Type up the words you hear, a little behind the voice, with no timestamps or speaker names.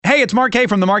Hey, it's Mark K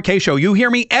from The Mark K Show. You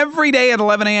hear me every day at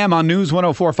 11 a.m. on News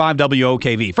 104.5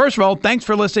 WOKV. First of all, thanks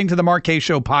for listening to The Mark K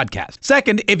Show podcast.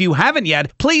 Second, if you haven't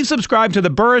yet, please subscribe to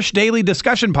the Burrish Daily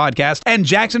Discussion podcast and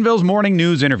Jacksonville's Morning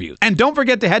News interviews. And don't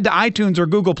forget to head to iTunes or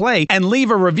Google Play and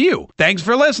leave a review. Thanks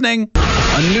for listening.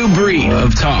 A new breed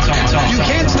of talk. You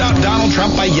can't stop Donald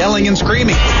Trump by yelling and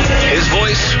screaming. His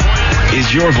voice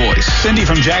is your voice. Cindy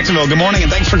from Jacksonville, good morning,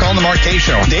 and thanks for calling The Mark K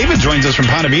Show. David joins us from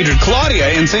Ponte Vedra.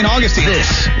 Claudia in St. Augustine.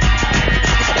 This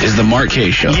is The Mark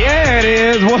K Show. Yeah, it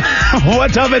is.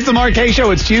 What's up? It's The Mark K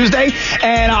Show. It's Tuesday,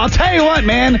 and I'll tell you what,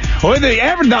 man,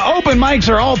 the open mics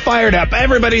are all fired up.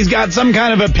 Everybody's got some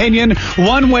kind of opinion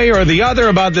one way or the other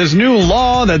about this new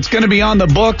law that's going to be on the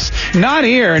books. Not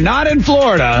here, not in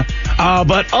Florida,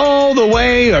 but all the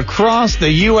way across the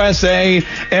USA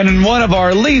and in one of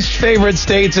our least favorite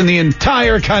states in the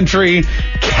entire country,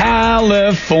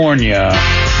 California.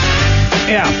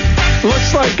 Yeah.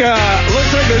 Looks like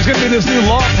there's going to be this new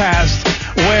law passed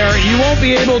where you won't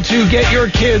be able to get your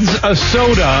kids a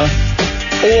soda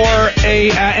or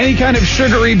any kind of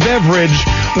sugary beverage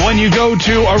when you go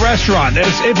to a restaurant.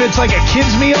 If it's like a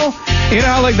kid's meal, you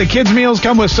know how like the kids' meals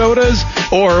come with sodas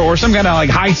or some kind of like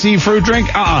high C fruit drink?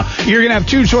 You're going to have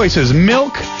two choices,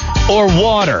 milk or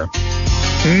water.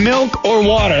 Milk or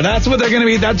water. That's what they're going to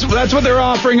be. That's what they're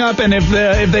offering up. And if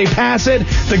they pass it,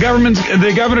 the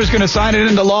governor's going to sign it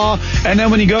into law. And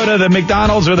then when you go to the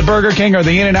McDonald's or the Burger King or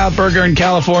the In-N-Out Burger in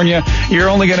California, you're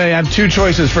only going to have two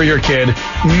choices for your kid: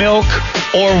 milk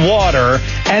or water.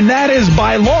 And that is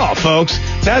by law, folks.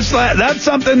 That's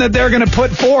something that they're going to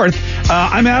put forth.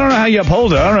 I don't know how you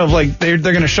uphold it. I don't know if like they're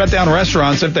going to shut down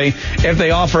restaurants if they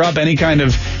offer up any kind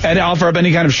of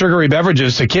sugary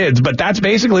beverages to kids. But that's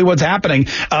basically what's happening.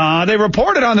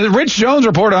 Rich Jones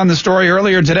reported on the story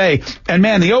earlier today, and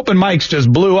man, the open mics just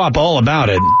blew up all about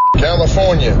it.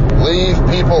 California, leave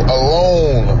people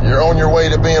alone. You're on your way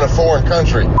to being a foreign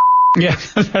country. Yeah,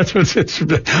 that's what's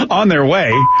on their way.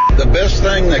 The best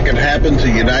thing that can happen to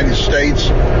the United States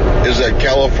is that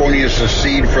California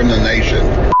secede from the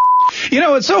nation. You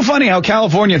know, it's so funny how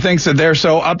California thinks that they're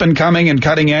so up and coming and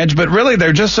cutting edge, but really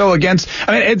they're just so against.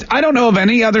 I don't know of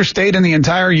any other state in the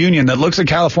entire union that looks at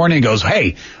California and goes,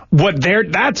 "Hey,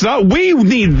 we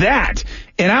need that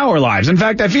in our lives." In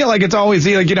fact, I feel like it's always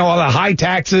all the high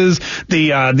taxes,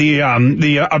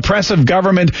 the oppressive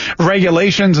government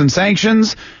regulations and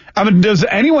sanctions. Does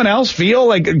anyone else feel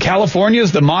like California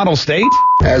is the model state?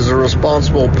 As a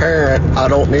responsible parent, I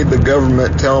don't need the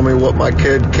government telling me what my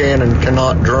kid can and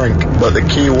cannot drink. But the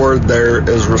key word there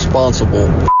is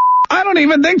responsible. I don't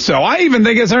even think so. I even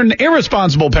think as an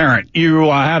irresponsible parent, you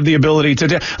have the ability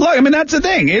to look. That's the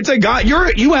thing. It's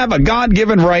you have a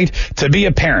God-given right to be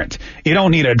a parent. You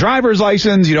don't need a driver's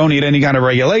license. You don't need any kind of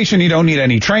regulation. You don't need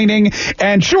any training.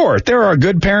 And sure, there are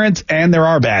good parents and there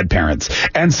are bad parents.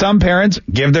 And some parents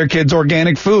give their kids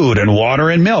organic food and water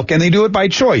and milk, and they do it by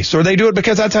choice, or they do it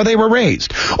because that's how they were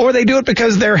raised, or they do it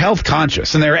because they're health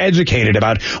conscious and they're educated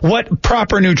about what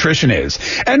proper nutrition is.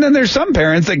 And then there's some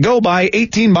parents that go buy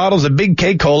 18 bottles of big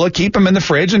K-Cola, keep them in the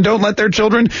fridge, and don't let their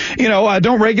children,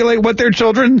 don't regulate what their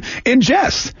children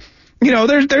ingest.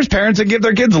 There's parents that give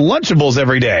their kids Lunchables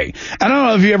every day. I don't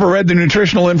know if you ever read the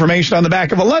nutritional information on the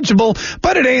back of a Lunchable,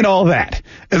 but it ain't all that,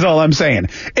 is all I'm saying.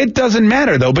 It doesn't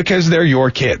matter, though, because they're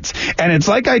your kids. And it's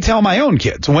like I tell my own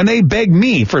kids, when they beg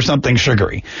me for something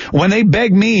sugary, when they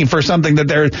beg me for something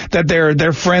that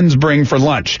their friends bring for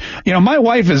lunch. My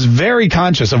wife is very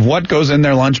conscious of what goes in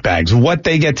their lunch bags, what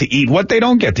they get to eat, what they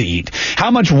don't get to eat,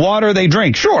 how much water they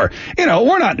drink. Sure,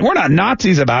 we're not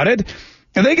Nazis about it.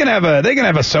 And they can have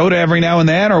a soda every now and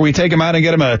then, or we take them out and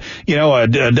get them a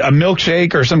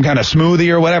milkshake or some kind of smoothie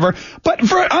or whatever. But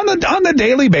on the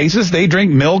daily basis, they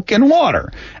drink milk and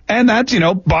water. And that's,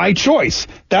 by choice.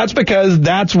 That's because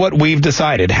that's what we've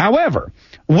decided. However,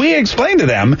 we explain to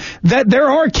them that there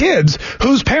are kids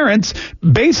whose parents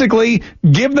basically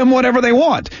give them whatever they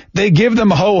want. They give them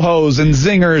Ho-Hos and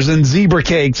Zingers and Zebra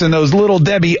Cakes and those Little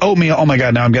Debbie oatmeal. Oh, my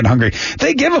God, now I'm getting hungry.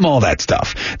 They give them all that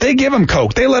stuff. They give them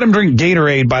Coke. They let them drink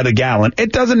Gatorade by the gallon.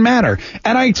 It doesn't matter.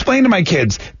 And I explain to my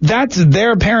kids, that's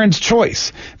their parents'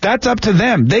 choice. That's up to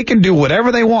them. They can do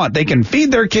whatever they want. They can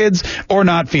feed their kids or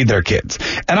not feed their kids.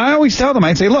 And I always tell them,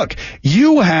 I say, look,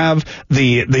 you have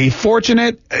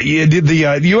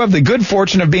you have the good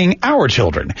fortune of being our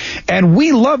children, and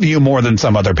we love you more than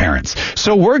some other parents.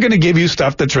 So we're going to give you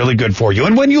stuff that's really good for you.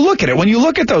 And when you look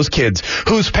at those kids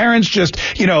whose parents just,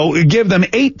 give them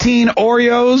 18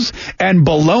 Oreos and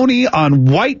bologna on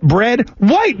white bread,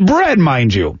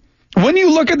 mind you. When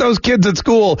you look at those kids at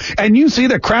school and you see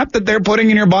the crap that they're putting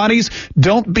in your bodies,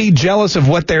 don't be jealous of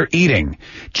what they're eating.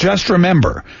 Just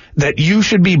remember, that you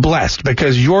should be blessed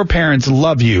because your parents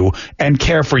love you and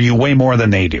care for you way more than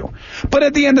they do. But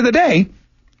at the end of the day,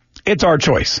 it's our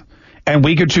choice. And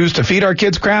we could choose to feed our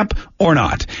kids crap or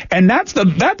not. And that's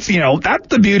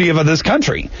the beauty of this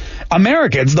country.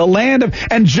 America, it's the land of,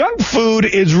 and junk food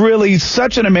is really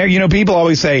such an American, people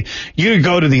always say, you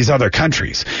go to these other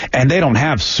countries and they don't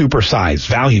have supersized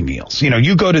value meals.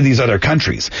 You go to these other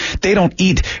countries, they don't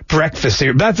eat breakfast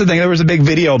here. That's the thing. There was a big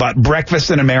video about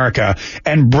breakfast in America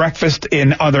and breakfast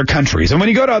in other countries. And when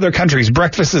you go to other countries,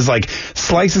 breakfast is like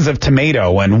slices of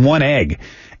tomato and one egg.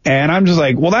 And I'm just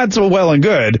like, well, that's well and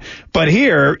good. But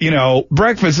here,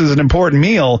 breakfast is an important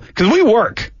meal because we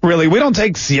work, really. We don't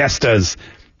take siestas,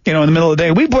 in the middle of the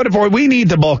day. We need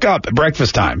to bulk up at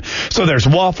breakfast time. So there's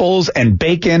waffles and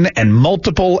bacon and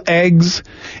multiple eggs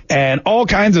and all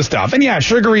kinds of stuff. And yeah,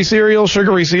 sugary cereals.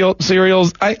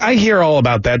 I hear all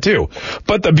about that too.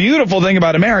 But the beautiful thing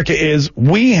about America is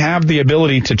we have the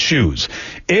ability to choose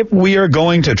if we are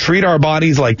going to treat our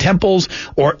bodies like temples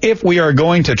or if we are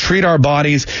going to treat our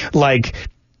bodies like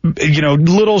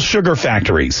little sugar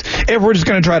factories. If we're just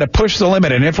going to try to push the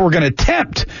limit and if we're going to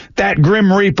tempt that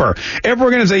Grim Reaper, if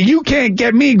we're going to say, you can't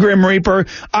get me, Grim Reaper,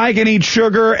 I can eat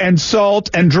sugar and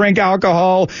salt and drink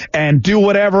alcohol and do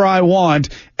whatever I want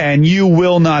and you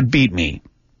will not beat me.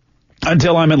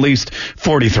 Until I'm at least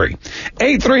 43.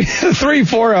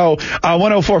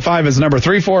 833-340-1045 is the number,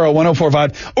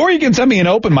 340-1045. Or you can send me an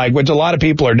open mic, which a lot of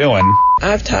people are doing.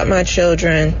 I've taught my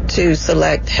children to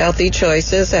select healthy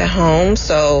choices at home,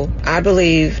 so I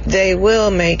believe they will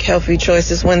make healthy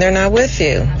choices when they're not with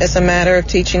you. It's a matter of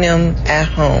teaching them at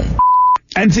home.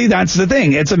 And see, that's the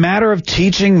thing. It's a matter of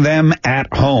teaching them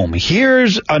at home.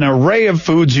 Here's an array of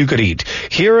foods you could eat.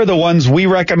 Here are the ones we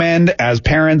recommend as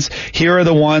parents. Here are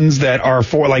the ones that are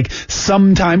for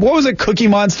sometime. What was it? Cookie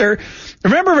Monster?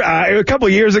 Remember a couple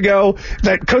years ago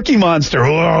that Cookie Monster,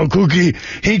 Cookie,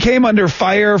 he came under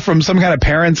fire from some kind of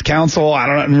parents' council. I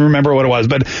don't remember what it was,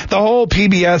 but the whole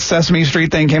PBS Sesame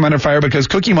Street thing came under fire because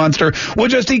Cookie Monster would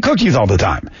just eat cookies all the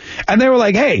time. And they were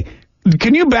like, hey,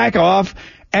 can you back off?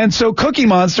 And so Cookie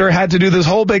Monster had to do this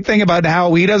whole big thing about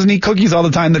how he doesn't eat cookies all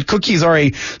the time, that cookies are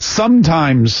a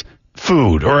sometimes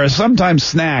food or a sometimes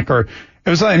snack, or it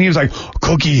was something. He was like,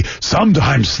 cookie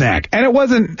sometimes snack. And it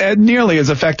wasn't nearly as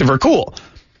effective or cool.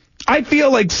 I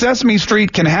feel like Sesame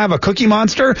Street can have a Cookie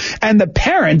Monster, and the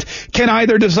parent can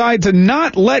either decide to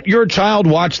not let your child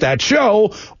watch that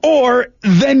show, or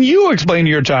then you explain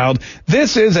to your child,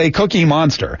 this is a Cookie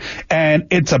Monster, and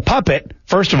it's a puppet,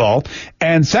 first of all,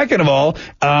 and second of all,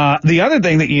 the other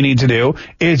thing that you need to do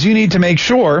is you need to make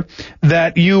sure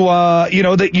that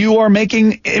that you are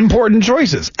making important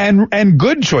choices and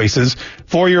good choices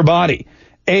for your body.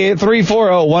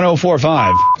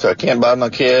 340-1045. So I can't buy my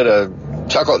kid a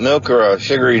chocolate milk or a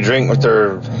sugary drink with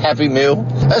their Happy Meal.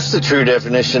 That's the true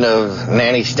definition of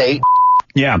nanny state.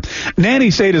 Yeah, nanny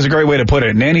state is a great way to put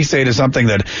it. Nanny state is something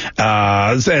that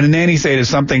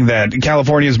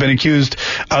California has been accused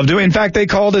of doing. In fact, they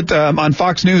called it on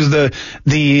Fox News the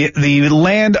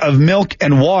land of milk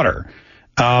and water.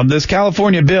 This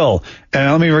California bill,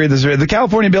 let me read this. The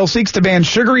California bill seeks to ban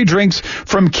sugary drinks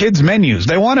from kids' menus.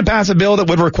 They want to pass a bill that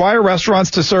would require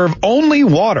restaurants to serve only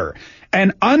water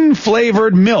and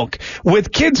unflavored milk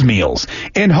with kids' meals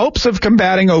in hopes of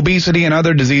combating obesity and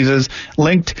other diseases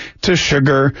linked to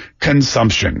sugar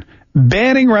consumption.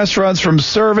 Banning restaurants from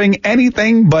serving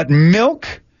anything but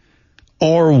milk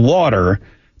or water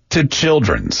to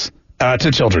children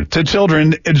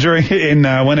during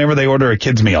whenever they order a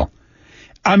kids' meal.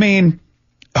 I mean,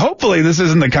 hopefully this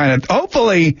isn't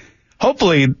hopefully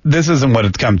this isn't what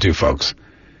it's come to, folks.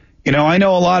 I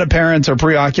know a lot of parents are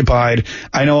preoccupied.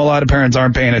 I know a lot of parents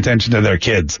aren't paying attention to their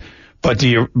kids. But do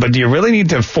you really need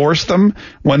to force them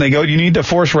when they go? You need to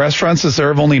force restaurants to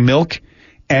serve only milk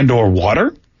and or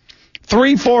water?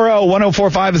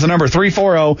 340-1045 is the number.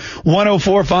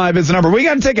 340-1045 is the number. We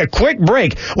got to take a quick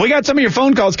break. We got some of your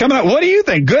phone calls coming up. What do you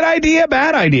think? Good idea,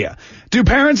 bad idea? Do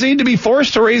parents need to be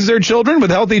forced to raise their children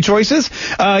with healthy choices?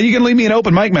 You can leave me an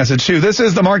open mic message, too. This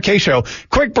is the Mark K. Show.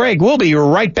 Quick break. We'll be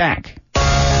right back.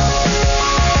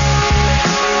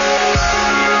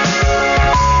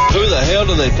 Who the hell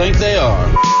do they think they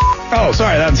are? Oh,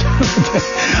 sorry, that's...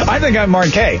 I think I'm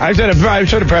Mark K. I should have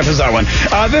prefaced that one.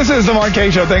 This is the Mark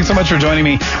K. Show. Thanks so much for joining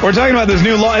me. We're talking about this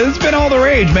new law. It's been all the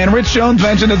rage, man. Rich Jones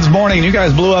mentioned it this morning. You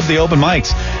guys blew up the open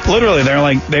mics. Literally,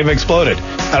 they've exploded.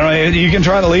 I don't know. You can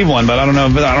try to leave one, but I don't know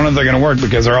if they're going to work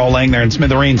because they're all laying there in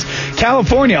smithereens.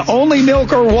 California, only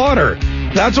milk or water.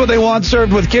 That's what they want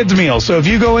served with kids' meals. So if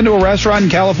you go into a restaurant in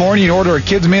California and order a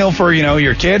kids' meal for,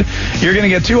 your kid, you're going to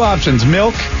get two options,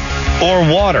 milk or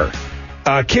water.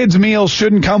 Kids' meals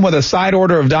shouldn't come with a side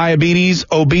order of diabetes,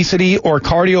 obesity, or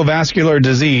cardiovascular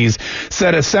disease,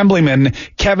 said Assemblyman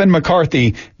Kevin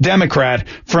McCarthy, Democrat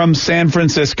from San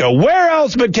Francisco. Where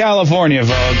else but California,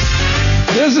 folks?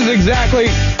 This is exactly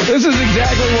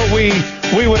what we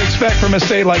would expect from a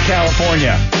state like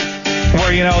California,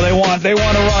 where, you know, they want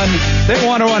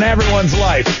to run everyone's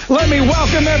life. Let me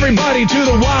welcome everybody to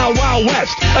the Wild Wild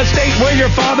West, a state where your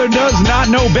father does not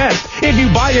know best. If you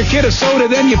buy your kid a soda,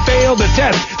 then you fail the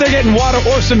test. They're getting water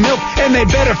or some milk, and they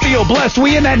better feel blessed.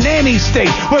 We in that nanny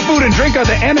state where food and drink are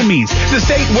the enemies. The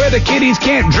state where the kiddies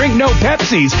can't drink no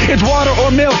Pepsis. It's water or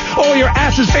milk, or your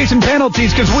ass is facing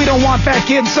penalties, because we don't want fat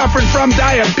kids suffering from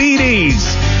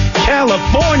diabetes.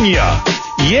 California.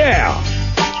 Yeah.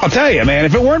 I'll tell you, man,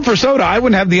 if it weren't for soda, I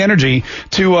wouldn't have the energy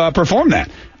to perform that.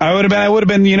 I would have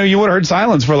been, you would have heard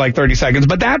silence for like 30 seconds.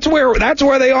 But that's where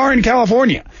they are in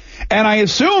California. And I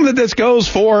assume that this goes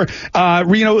for,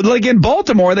 like in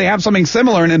Baltimore, they have something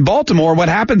similar. And in Baltimore, what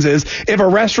happens is if a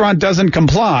restaurant doesn't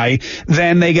comply,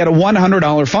 then they get a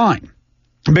 $100 fine.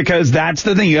 Because that's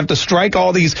the thing. You have to strike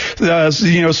all these,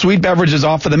 sweet beverages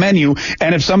off of the menu.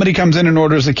 And if somebody comes in and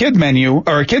orders a kid's menu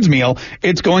or a kid's meal,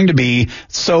 it's going to be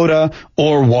soda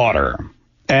or water.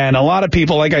 And a lot of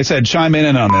people, like I said, chime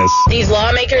in on this. These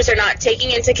lawmakers are not taking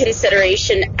into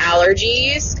consideration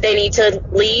allergies. They need to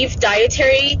leave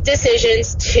dietary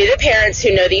decisions to the parents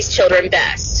who know these children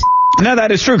best. No,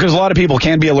 that is true, because a lot of people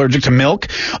can be allergic to milk,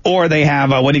 or they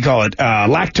have,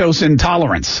 lactose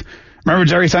intolerance. Remember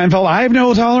Jerry Seinfeld? I have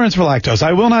no tolerance for lactose.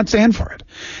 I will not stand for it.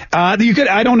 I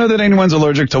don't know that anyone's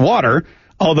allergic to water,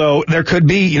 although there could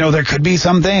be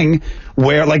something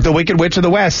where, like the Wicked Witch of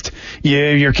the West,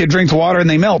 your kid drinks water and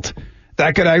they melt.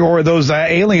 That could, or those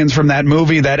aliens from that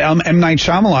movie, that M. Night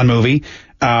Shyamalan movie.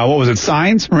 What was it?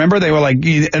 Signs? Remember? They were like,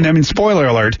 spoiler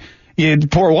alert. You'd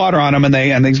pour water on them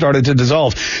and they started to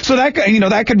dissolve. So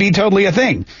that could be totally a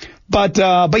thing. But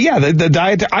yeah, the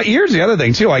diet. Here's the other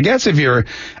thing too. I guess if your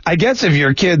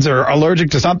kids are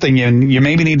allergic to something, you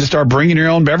maybe need to start bringing your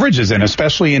own beverages in,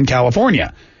 especially in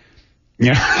California.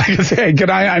 You know, I could say,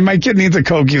 my kid needs a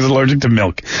Coke. He's allergic to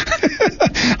milk.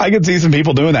 I could see some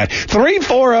people doing that.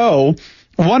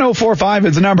 340-1045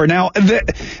 is the number. Now,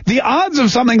 the odds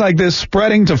of something like this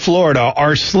spreading to Florida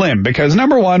are slim, because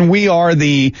number one, we are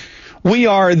the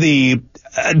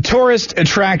tourist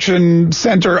attraction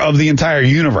center of the entire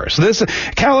universe.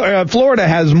 Florida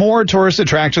has more tourist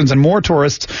attractions and more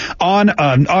tourists on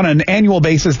an annual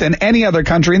basis than any other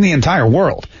country in the entire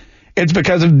world. It's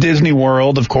because of Disney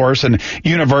World, of course, and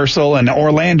Universal, and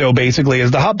Orlando basically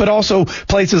is the hub, but also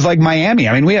places like Miami.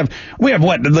 I mean, we have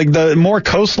what, like the more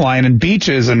coastline and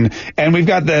beaches, and we've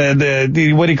got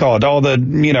the what do you call it? All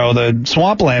the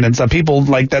swampland and stuff. People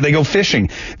like that, they go fishing.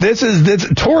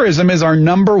 Tourism is our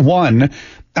number one.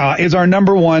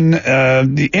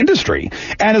 Industry.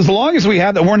 And as long as we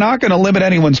have that, we're not going to limit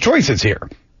anyone's choices here.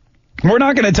 We're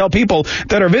not going to tell people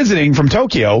that are visiting from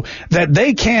Tokyo that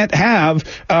they can't have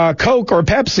Coke or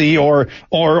Pepsi or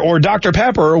Dr.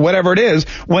 Pepper or whatever it is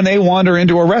when they wander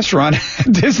into a restaurant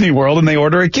at Disney World and they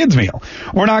order a kid's meal.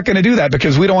 We're not going to do that,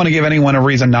 because we don't want to give anyone a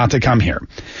reason not to come here.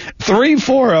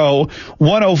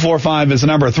 340-1045 is the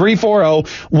number.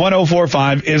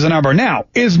 340-1045 is the number. Now,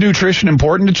 is nutrition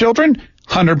important to children?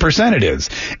 100% it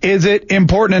is. Is it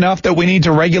important enough that we need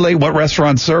to regulate what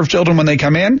restaurants serve children when they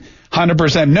come in?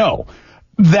 100% no.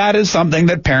 That is something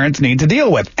that parents need to deal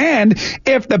with. And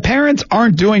if the parents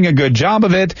aren't doing a good job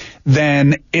of it,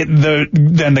 then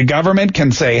the government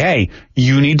can say, hey,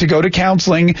 you need to go to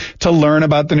counseling to learn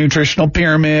about the nutritional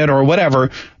pyramid or whatever.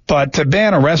 But to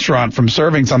ban a restaurant from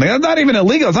serving something, that's not even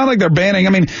illegal. It's not like they're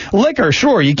banning, liquor,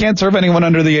 sure, you can't serve anyone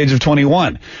under the age of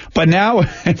 21. But now,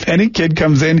 if any kid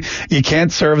comes in, you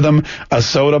can't serve them a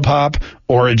soda pop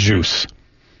or a juice.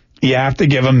 You have to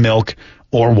give them milk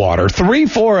or water.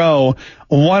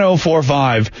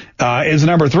 340-1045 is the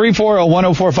number.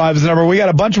 340-1045 is the number. We got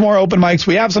a bunch more open mics.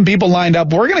 We have some people lined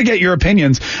up. We're going to get your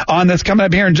opinions on this coming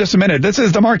up here in just a minute. This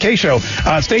is the Mark K. Show.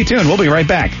 Stay tuned. We'll be right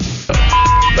back.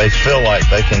 They feel like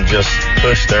they can just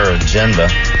push their agenda,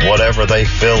 whatever they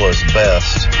feel is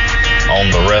best, on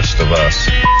the rest of us.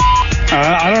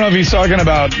 I don't know if he's talking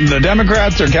about the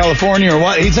Democrats or California or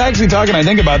what. He's actually talking, I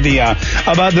think, about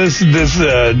this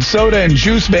soda and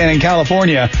juice ban in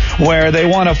California, where they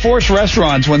want to force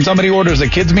restaurants, when somebody orders a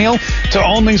kid's meal, to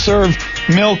only serve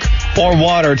milk or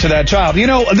water to that child. You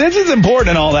know, this is important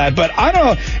and all that, but I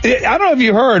don't know if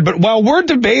you heard, but while we're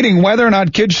debating whether or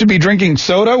not kids should be drinking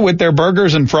soda with their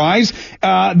burgers and fries,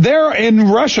 they're in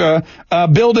Russia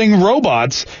building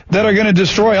robots that are going to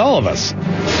destroy all of us.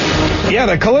 Yeah,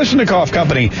 the Kalashnikov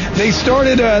company. They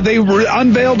started,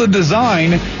 unveiled a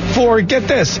design for, get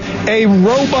this, a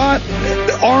robot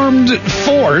armed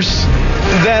force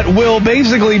that will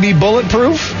basically be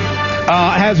bulletproof,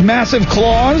 has massive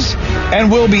claws, and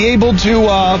will be able to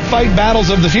fight battles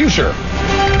of the future.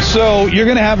 So you're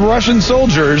going to have Russian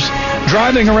soldiers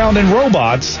driving around in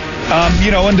robots,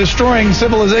 and destroying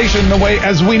civilization the way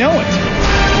as we know it.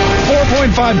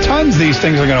 4.5 tons these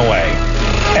things are going to weigh.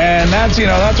 And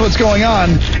that's what's going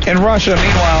on in Russia.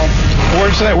 Meanwhile,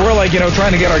 we're like,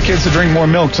 trying to get our kids to drink more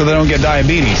milk so they don't get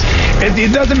diabetes.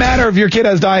 It doesn't matter if your kid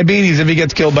has diabetes if he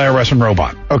gets killed by a Russian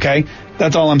robot. Okay?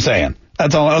 That's all I'm saying.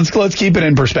 That's all. Let's keep it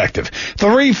in perspective.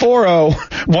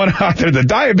 340-1, either the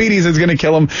diabetes is going to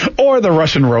kill him or the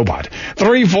Russian robot.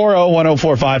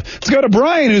 340-1045. Let's go to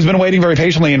Brian, who's been waiting very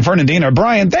patiently in Fernandina.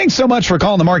 Brian, thanks so much for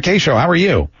calling the Mark K Show. How are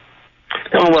you?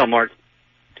 Doing well, Mark.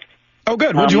 Oh,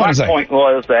 good. What do you want to say? My point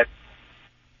was that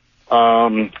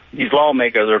these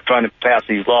lawmakers are trying to pass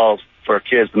these laws for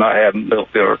kids to not have milk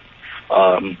or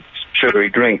sugary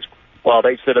drinks while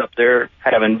they sit up there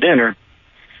having dinner,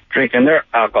 drinking their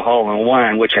alcohol and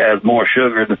wine, which has more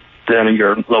sugar than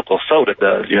your local soda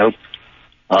does,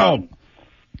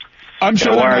 I'm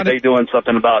sure. Why aren't they doing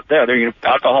something about that?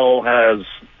 Alcohol has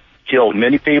killed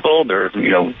many people. There's,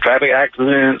 traffic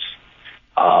accidents,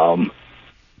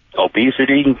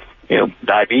 obesity,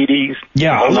 diabetes,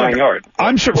 whole nine yards.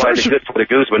 I'm sure. Well, it's good for the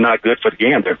goose, but not good for the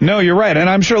gander. No, you're right. And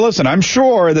I'm sure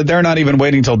that they're not even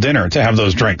waiting till dinner to have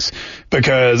those drinks,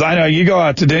 because I know you go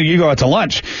out to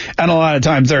lunch, and a lot of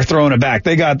times they're throwing it back.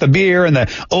 They got the beer and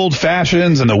the old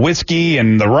fashions and the whiskey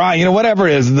and the rye, whatever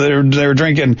it is they're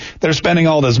drinking. They're spending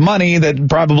all this money that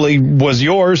probably was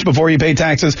yours before you pay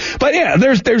taxes. But yeah,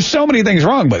 there's so many things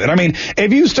wrong with it. I mean,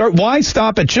 why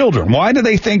stop at children? Why do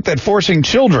they think that forcing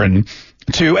children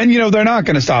and they're not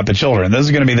going to stop at children. This is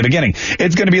going to be the beginning.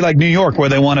 It's going to be like New York, where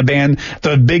they want to ban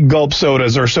the big gulp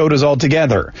sodas or sodas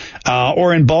altogether,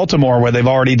 or in Baltimore, where they've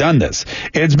already done this.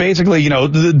 It's basically,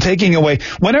 taking away,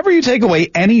 whenever you take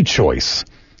away any choice,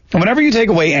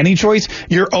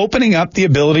 you're opening up the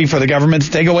ability for the government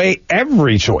to take away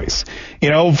every choice.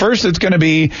 First it's going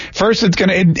to,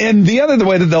 and the other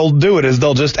way that they'll do it is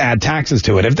they'll just add taxes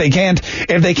to it. If they can't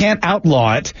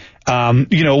outlaw it,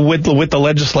 with the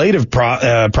legislative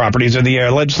properties or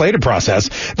the legislative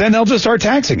process, then they'll just start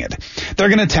taxing it. They're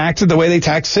going to tax it the way they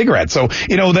tax cigarettes. So,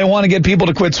 they want to get people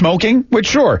to quit smoking, which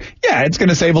sure, yeah, it's going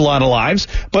to save a lot of lives.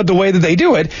 But the way that they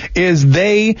do it is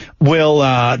they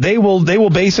will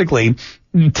basically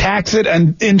tax it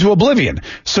into oblivion.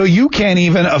 So you can't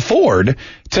even afford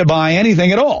to buy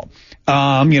anything at all.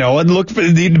 And look,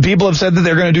 people have said that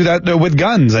they're going to do that with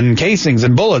guns and casings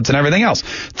and bullets and everything else.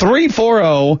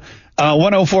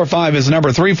 340-1045 is the number,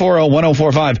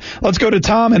 340-1045. Let's go to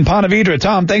Tom in Ponte Vedra.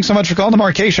 Tom, thanks so much for calling the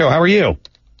Mark K Show. How are you?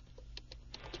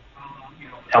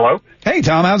 Hello? Hey,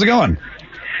 Tom, how's it going?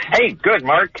 Hey, good,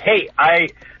 Mark. Hey,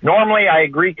 normally I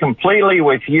agree completely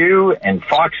with you and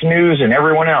Fox News and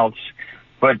everyone else,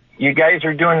 but you guys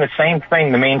are doing the same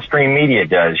thing the mainstream media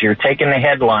does. You're taking the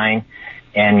headline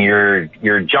and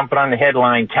you're jumping on the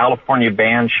headline, California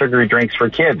bans sugary drinks for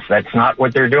kids. That's not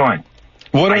what they're doing.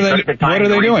 What are they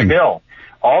doing? Bill.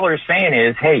 All they're saying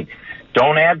is, hey,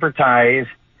 don't advertise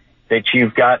that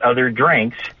you've got other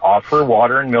drinks. Offer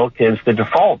water and milk is the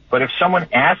default. But if someone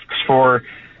asks for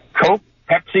Coke,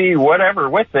 Pepsi, whatever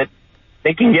with it,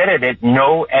 they can get it at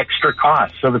no extra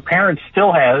cost. So the parent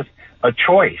still has a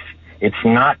choice. It's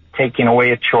not taking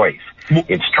away a choice.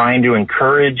 It's trying to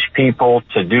encourage people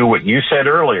to do what you said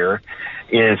earlier,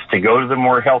 is to go to the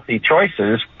more healthy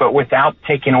choices, but without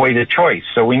taking away the choice.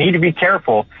 So we need to be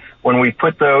careful when we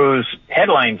put those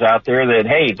headlines out there that,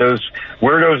 hey, those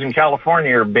weirdos in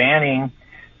California are banning,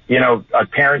 a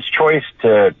parent's choice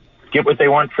to get what they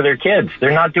want for their kids.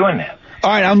 They're not doing that. All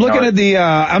right, I'm looking at the,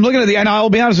 and I'll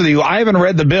be honest with you, I haven't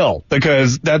read the bill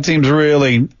because that seems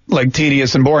really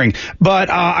tedious and boring.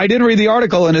 But I did read the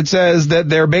article, and it says that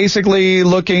they're basically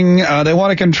looking, they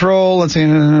want to control, let's see,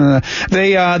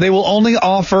 they will only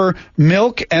offer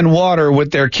milk and water with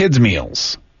their kids'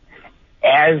 meals.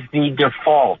 As the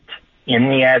default in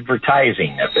the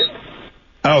advertising of it.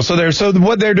 Oh, so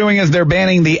what they're doing is they're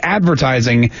banning the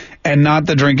advertising and not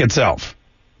the drink itself.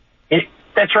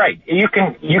 That's right. You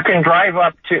can drive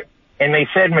up to, and they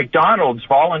said McDonald's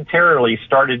voluntarily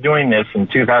started doing this in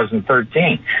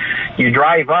 2013. You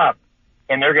drive up,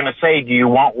 and they're going to say, do you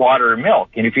want water or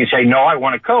milk? And if you say, no, I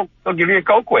want a Coke, they'll give you a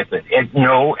Coke with it at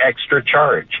no extra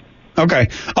charge. Okay.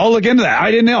 I'll look into that.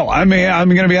 I didn't know. I mean, I'm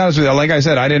going to be honest with you. Like I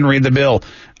said, I didn't read the bill.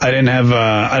 I didn't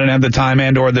have the time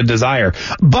and or the desire.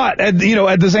 But at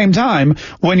the same time,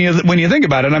 when you think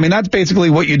about it, I mean, that's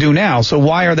basically what you do now. So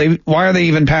why are they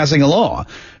even passing a law?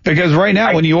 Because right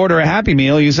now, when you order a Happy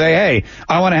Meal, you say, hey,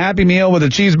 I want a Happy Meal with a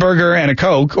cheeseburger and a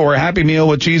Coke, or a Happy Meal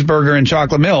with cheeseburger and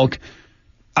chocolate milk.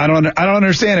 I don't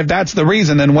understand if that's the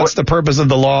reason. Then what's the purpose of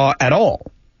the law at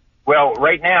all? Well,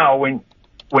 right now,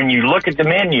 when you look at the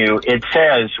menu, it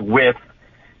says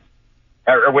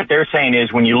or what they're saying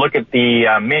is when you look at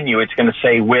the menu, it's going to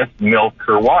say with milk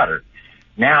or water.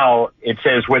 Now it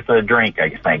says with a drink, I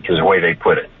think, is the way they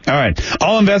put it. All right.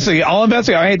 I'll investigate.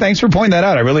 Hey, thanks for pointing that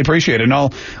out. I really appreciate it. And I'll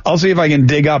see if I can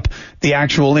dig up the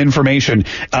actual information.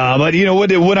 But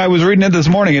when I was reading it this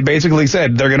morning, it basically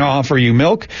said they're going to offer you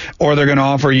milk or they're going to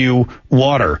offer you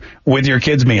water with your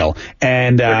kids' meal.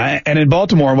 And in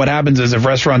Baltimore, what happens is if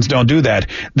restaurants don't do that,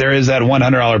 there is that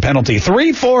 $100 penalty.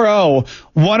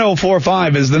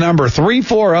 340-1045 is the number.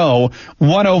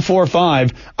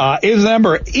 340-1045 is the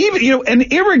number. Even, and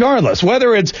irregardless,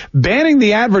 whether it's banning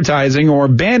the advertising or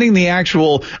banning the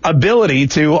actual ability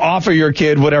to offer your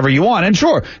kid whatever you want. And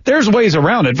sure, there's ways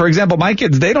around it. For example, my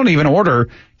kids, they don't even order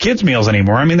kids meals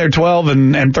anymore. I mean, they're 12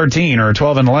 and 13 or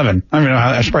 12 and 11. I mean,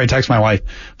 I should probably text my wife,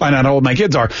 find out how old my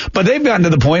kids are. But they've gotten to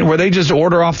the point where they just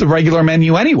order off the regular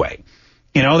menu anyway.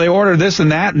 They order this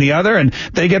and that and the other, and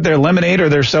they get their lemonade or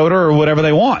their soda or whatever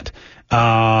they want.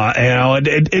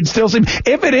 It still seems,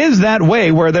 if it is that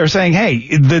way where they're saying,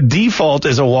 hey, the default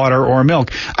is a water or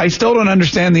milk, I still don't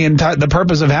understand the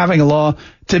purpose of having a law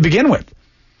to begin with.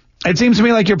 It seems to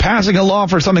me like you're passing a law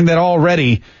for something that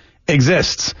already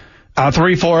exists.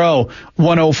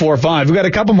 340-1045. We've got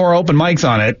a couple more open mics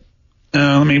on it.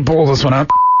 Let me pull this one up.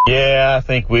 Yeah, I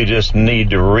think we just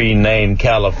need to rename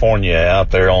California out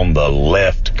there on the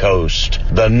left coast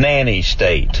the nanny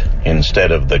state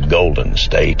instead of the golden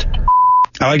state.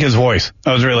 I like his voice.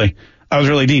 That was really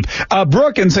deep.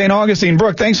 Brooke in St. Augustine.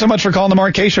 Brooke, thanks so much for calling the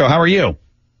Mark K Show. How are you?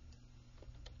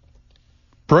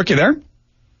 Brooke, you there?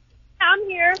 I'm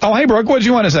here. Oh, hey, Brooke. What did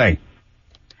you want to say?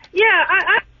 Yeah,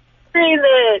 I say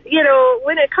that,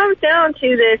 when it comes down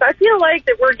to this, I feel like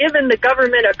that we're giving the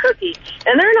government a cookie.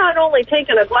 And they're not only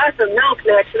taking a glass of milk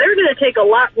next, they're going to take a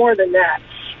lot more than that.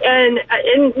 And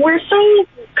we're so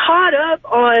caught up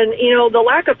on, the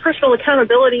lack of personal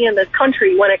accountability in this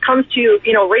country when it comes to,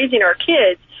 raising our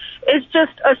kids. It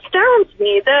just astounds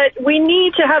me that we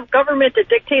need to have government to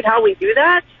dictate how we do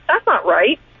that. That's not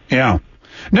right. Yeah.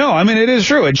 No, I mean, it is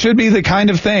true. It should be the kind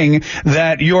of thing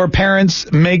that your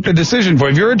parents make the decision for.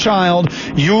 If you're a child,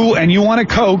 you want a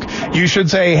Coke, you should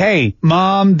say, hey,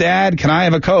 Mom, Dad, can I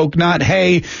have a Coke? Not,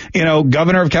 hey,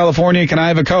 Governor of California, can I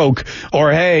have a Coke?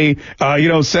 Or, hey,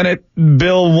 Senate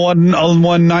Bill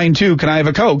 1192, can I have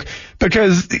a Coke?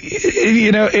 Because,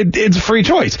 it's free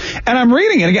choice. And I'm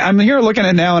reading it again. I'm here looking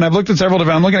at it now, and I've looked at several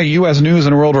different, I'm looking at U.S. News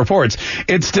and World Reports.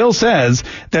 It still says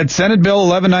that Senate Bill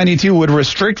 1192 would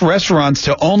restrict restaurants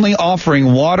to only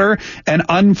offering water and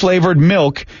unflavored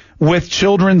milk with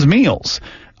children's meals.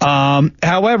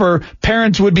 However,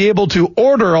 parents would be able to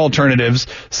order alternatives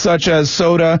such as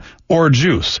soda or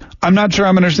juice. I'm not sure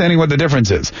I'm understanding what the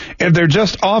difference is. If they're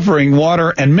just offering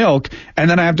water and milk, and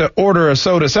then I have to order a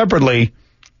soda separately,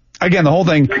 again, the whole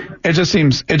thing, it just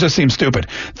seems stupid.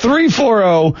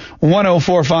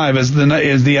 340-1045 is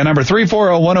the number.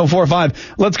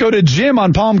 340-1045. Let's go to Jim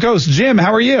on Palm Coast. Jim,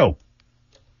 how are you?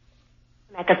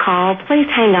 Make a call. Please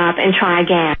hang up and try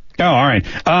again. Oh, all right.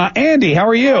 Andy, how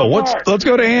are you? Let's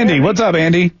go to Andy. What's up,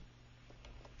 Andy?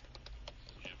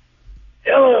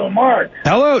 Hello, Mark.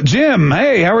 Hello, Jim.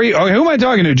 Hey, how are you? Oh, who am I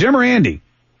talking to, Jim or Andy?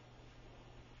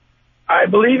 I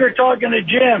believe you're talking to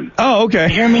Jim. Oh, okay. Can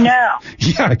you hear me now?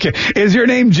 Yeah. Okay. Is your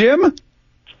name Jim?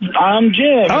 I'm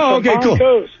Jim. Oh, okay, cool.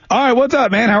 Coast. All right. What's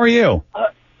up, man? How are you?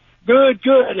 Good.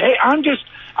 Hey,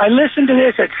 I listened to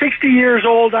this at 60 years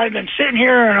old. I've been sitting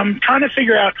here and I'm trying to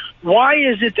figure out why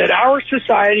is it that our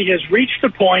society has reached the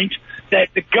point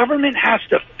that the government has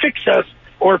to fix us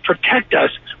or protect us.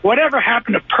 Whatever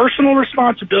happened to personal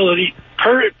responsibility,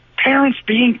 parents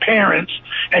being parents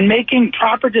and making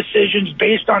proper decisions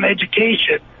based on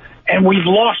education? And we've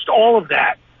lost all of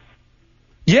that.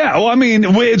 Yeah, well, I mean,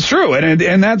 it's true,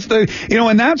 and that's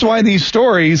and that's why these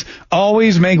stories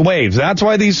always make waves. That's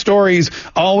why these stories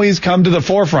always come to the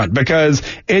forefront, because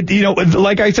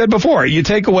like I said before, you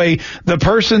take away the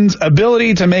person's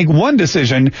ability to make one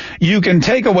decision, you can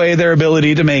take away their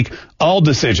ability to make all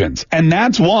decisions, and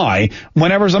that's why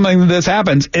whenever something like this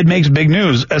happens, it makes big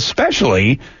news,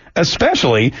 especially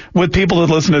especially with people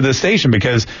that listen to this station,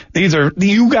 because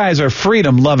you guys are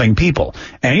freedom-loving people,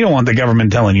 and you don't want the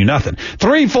government telling you nothing.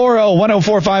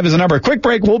 340-1045 is the number. Quick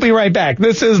break. We'll be right back.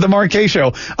 This is the Mark Kaye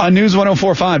Show on News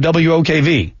 104.5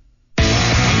 WOKV.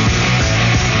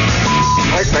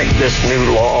 I think this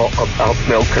new law about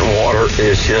milk and water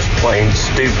is just plain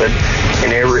stupid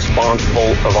and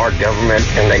irresponsible of our government,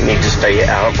 and they need to stay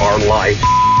out of our life.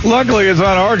 Luckily, it's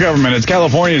not our government. It's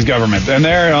California's government, and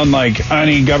they're unlike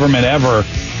any government ever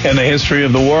in the history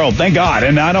of the world. Thank God.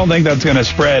 And I don't think that's going to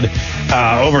spread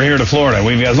over here to Florida.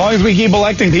 As long as we keep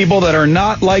electing people that are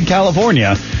not like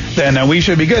California, then we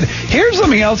should be good. Here's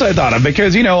something else I thought of,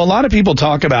 because, a lot of people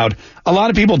talk about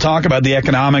the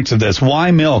economics of this.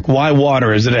 Why milk? Why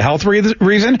water? Is it a health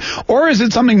reason, or is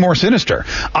it something more sinister?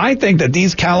 I think that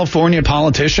these California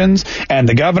politicians and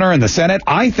the governor and the Senate,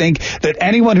 I think that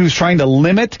anyone who's trying to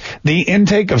limit the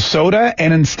intake of soda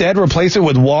and instead replace it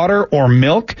with water or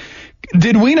milk,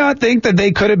 did we not think that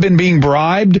they could have been being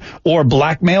bribed or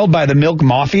blackmailed by the milk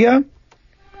mafia?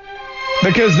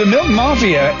 Because the milk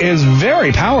mafia is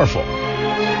very powerful.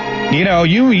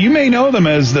 You may know them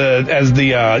as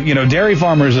the dairy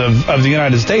farmers of the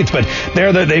United States, but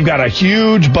they've got a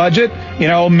huge budget.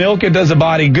 Milk, it does a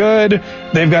body good.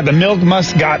 They've got the milk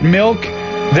must got milk.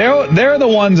 They're the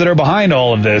ones that are behind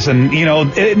all of this, and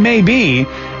it may be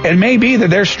that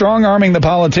they're strong arming the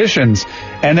politicians,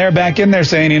 and they're back in there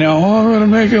saying, I'm going to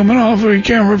make him an offer he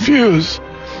can't refuse.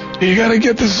 You got to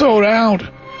get the soda out.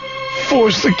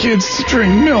 Force the kids to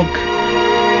drink milk.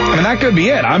 I mean, that could be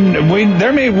it.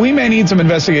 We may need some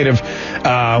investigative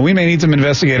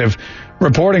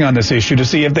reporting on this issue to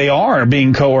see if they are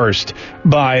being coerced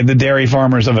by the dairy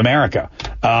farmers of America.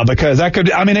 Because it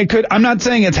could. I'm not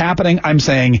saying it's happening. I'm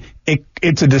saying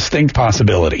it's a distinct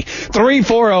possibility.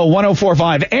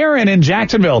 340-1045. Aaron in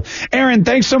Jacksonville. Aaron,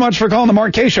 thanks so much for calling the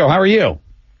Mark Kaye Show. How are you?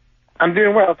 I'm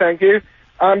doing well, thank you.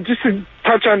 Just to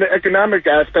touch on the economic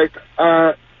aspect,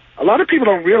 a lot of people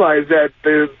don't realize that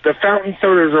the fountain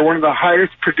sodas are one of the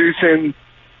highest producing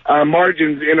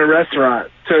margins in a restaurant.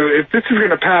 So if this is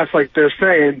going to pass like they're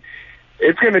saying,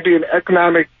 it's going to be an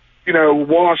economic,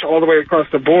 wash all the way across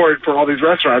the board for all these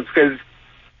restaurants. Because,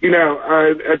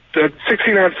 at the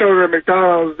 16-ounce soda at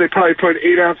McDonald's, they probably put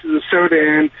 8 ounces of soda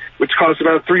in, which costs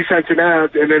about 3 cents an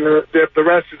ounce, and then the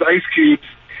rest is ice cubes.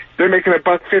 They're making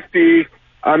 $1.50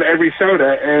 on every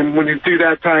soda, and when you do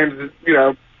that times,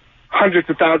 hundreds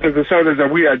of thousands of sodas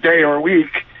a day or a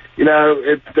week,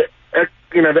 the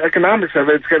economics of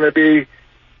it's going to be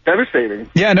devastating.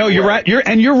 Yeah, no, you're right.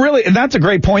 And that's a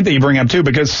great point that you bring up too,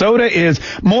 because soda is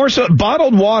more so,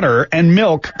 bottled water and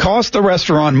milk cost the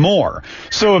restaurant more.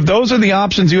 So if those are the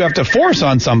options you have to force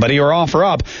on somebody or offer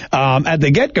up at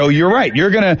the get-go, you're right. You're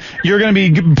gonna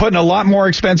be putting a lot more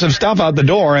expensive stuff out the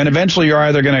door, and eventually you're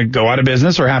either gonna go out of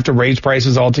business or have to raise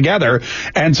prices altogether.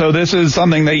 And so this is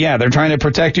something that, they're trying to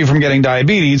protect you from getting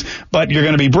diabetes, but you're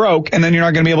gonna be broke, and then you're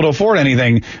not gonna be able to afford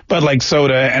anything but like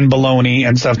soda and bologna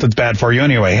and stuff that's bad for you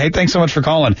anyway. Hey, thanks so much for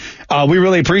calling. We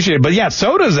really appreciate it. But yeah,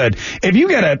 soda's if you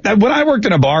get when I worked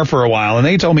in a bar for a while, and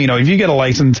they told me, if you get a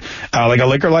license, like a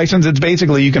liquor license, it's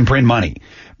basically you can print money,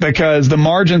 because the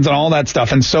margins and all that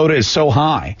stuff and soda is so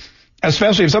high.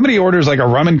 Especially if somebody orders like a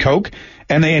rum and Coke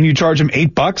and you charge them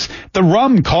 $8, the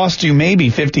rum costs you maybe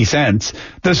 50 cents.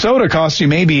 The soda costs you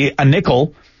maybe a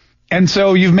nickel. And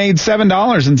so you've made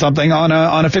 $7 and something on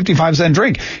a 55-cent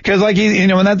drink. Because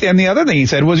and the other thing he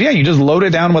said was, you just load it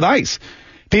down with ice.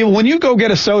 People, when you go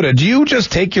get a soda, do you just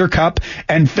take your cup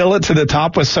and fill it to the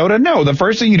top with soda? No, the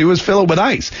first thing you do is fill it with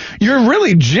ice. You're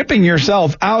really gypping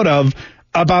yourself out of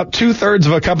about 2/3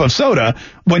 of a cup of soda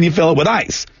when you fill it with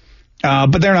ice.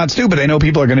 But they're not stupid. They know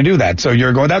people are going to do that. So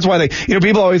that's why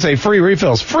people always say free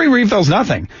refills. Free refills,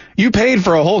 nothing. You paid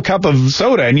for a whole cup of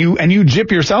soda and you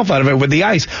gyp yourself out of it with the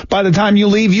ice. By the time you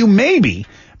leave, you maybe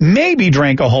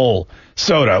drank a whole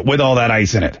soda with all that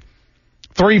ice in it.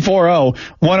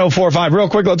 340-1045. Real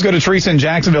quick, let's go to Teresa in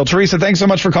Jacksonville. Teresa, thanks so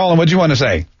much for calling. What do you want to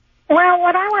say? Well,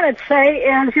 what I want to say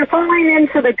is you're falling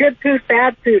into the good food,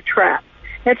 bad food trap.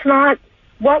 It's not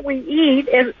what we eat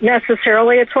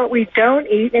necessarily, it's what we don't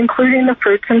eat, including the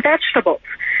fruits and vegetables.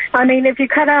 I mean, if you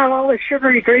cut out all the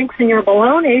sugary drinks in your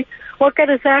bologna, what good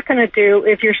is that going to do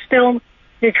if you're still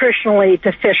nutritionally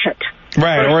deficient?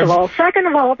 Right. First of all. Second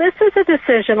of all, this is a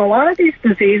decision. A lot of these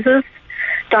diseases,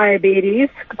 diabetes,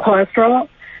 cholesterol,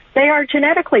 they are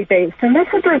genetically based. And this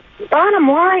is the bottom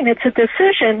line. It's a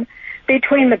decision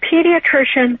between the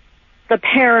pediatrician, the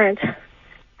parent,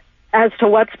 as to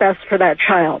what's best for that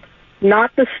child,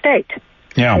 not the state.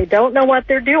 Yeah. They don't know what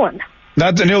they're doing.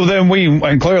 Then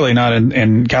and clearly not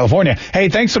in California. Hey,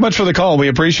 thanks so much for the call. We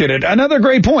appreciate it. Another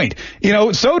great point.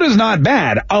 Soda's not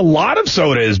bad. A lot of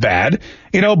soda is bad.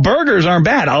 Burgers aren't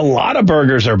bad. A lot of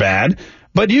burgers are bad.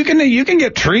 But you can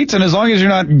get treats, and as long as you're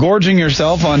not gorging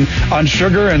yourself on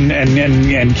sugar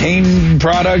and cane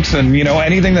products and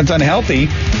anything that's unhealthy,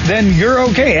 then you're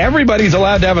okay. Everybody's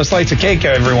allowed to have a slice of cake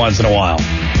every once in a while.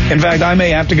 In fact, I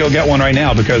may have to go get one right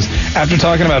now because after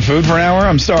talking about food for an hour,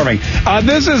 I'm starving.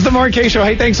 This is the Mark Kaye Show.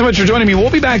 Hey, thanks so much for joining me. We'll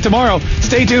be back tomorrow.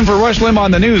 Stay tuned for Rush Limbaugh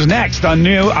on the news next on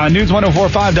News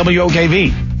 104.5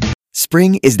 WOKV.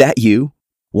 Spring, is that you?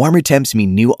 Warmer temps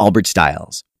mean new Allbirds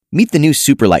styles. Meet the new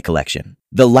Superlight collection,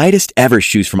 the lightest ever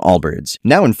shoes from Allbirds,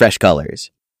 now in fresh colors.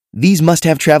 These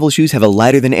must-have travel shoes have a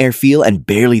lighter-than-air feel and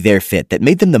barely there fit that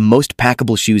made them the most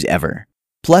packable shoes ever.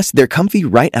 Plus, they're comfy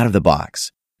right out of the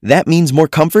box. That means more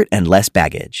comfort and less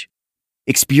baggage.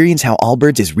 Experience how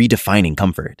Allbirds is redefining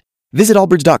comfort. Visit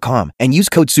allbirds.com and use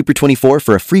code SUPER24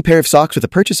 for a free pair of socks with a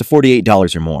purchase of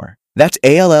 $48 or more. That's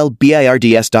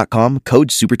ALLBIRDS.com, code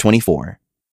SUPER24.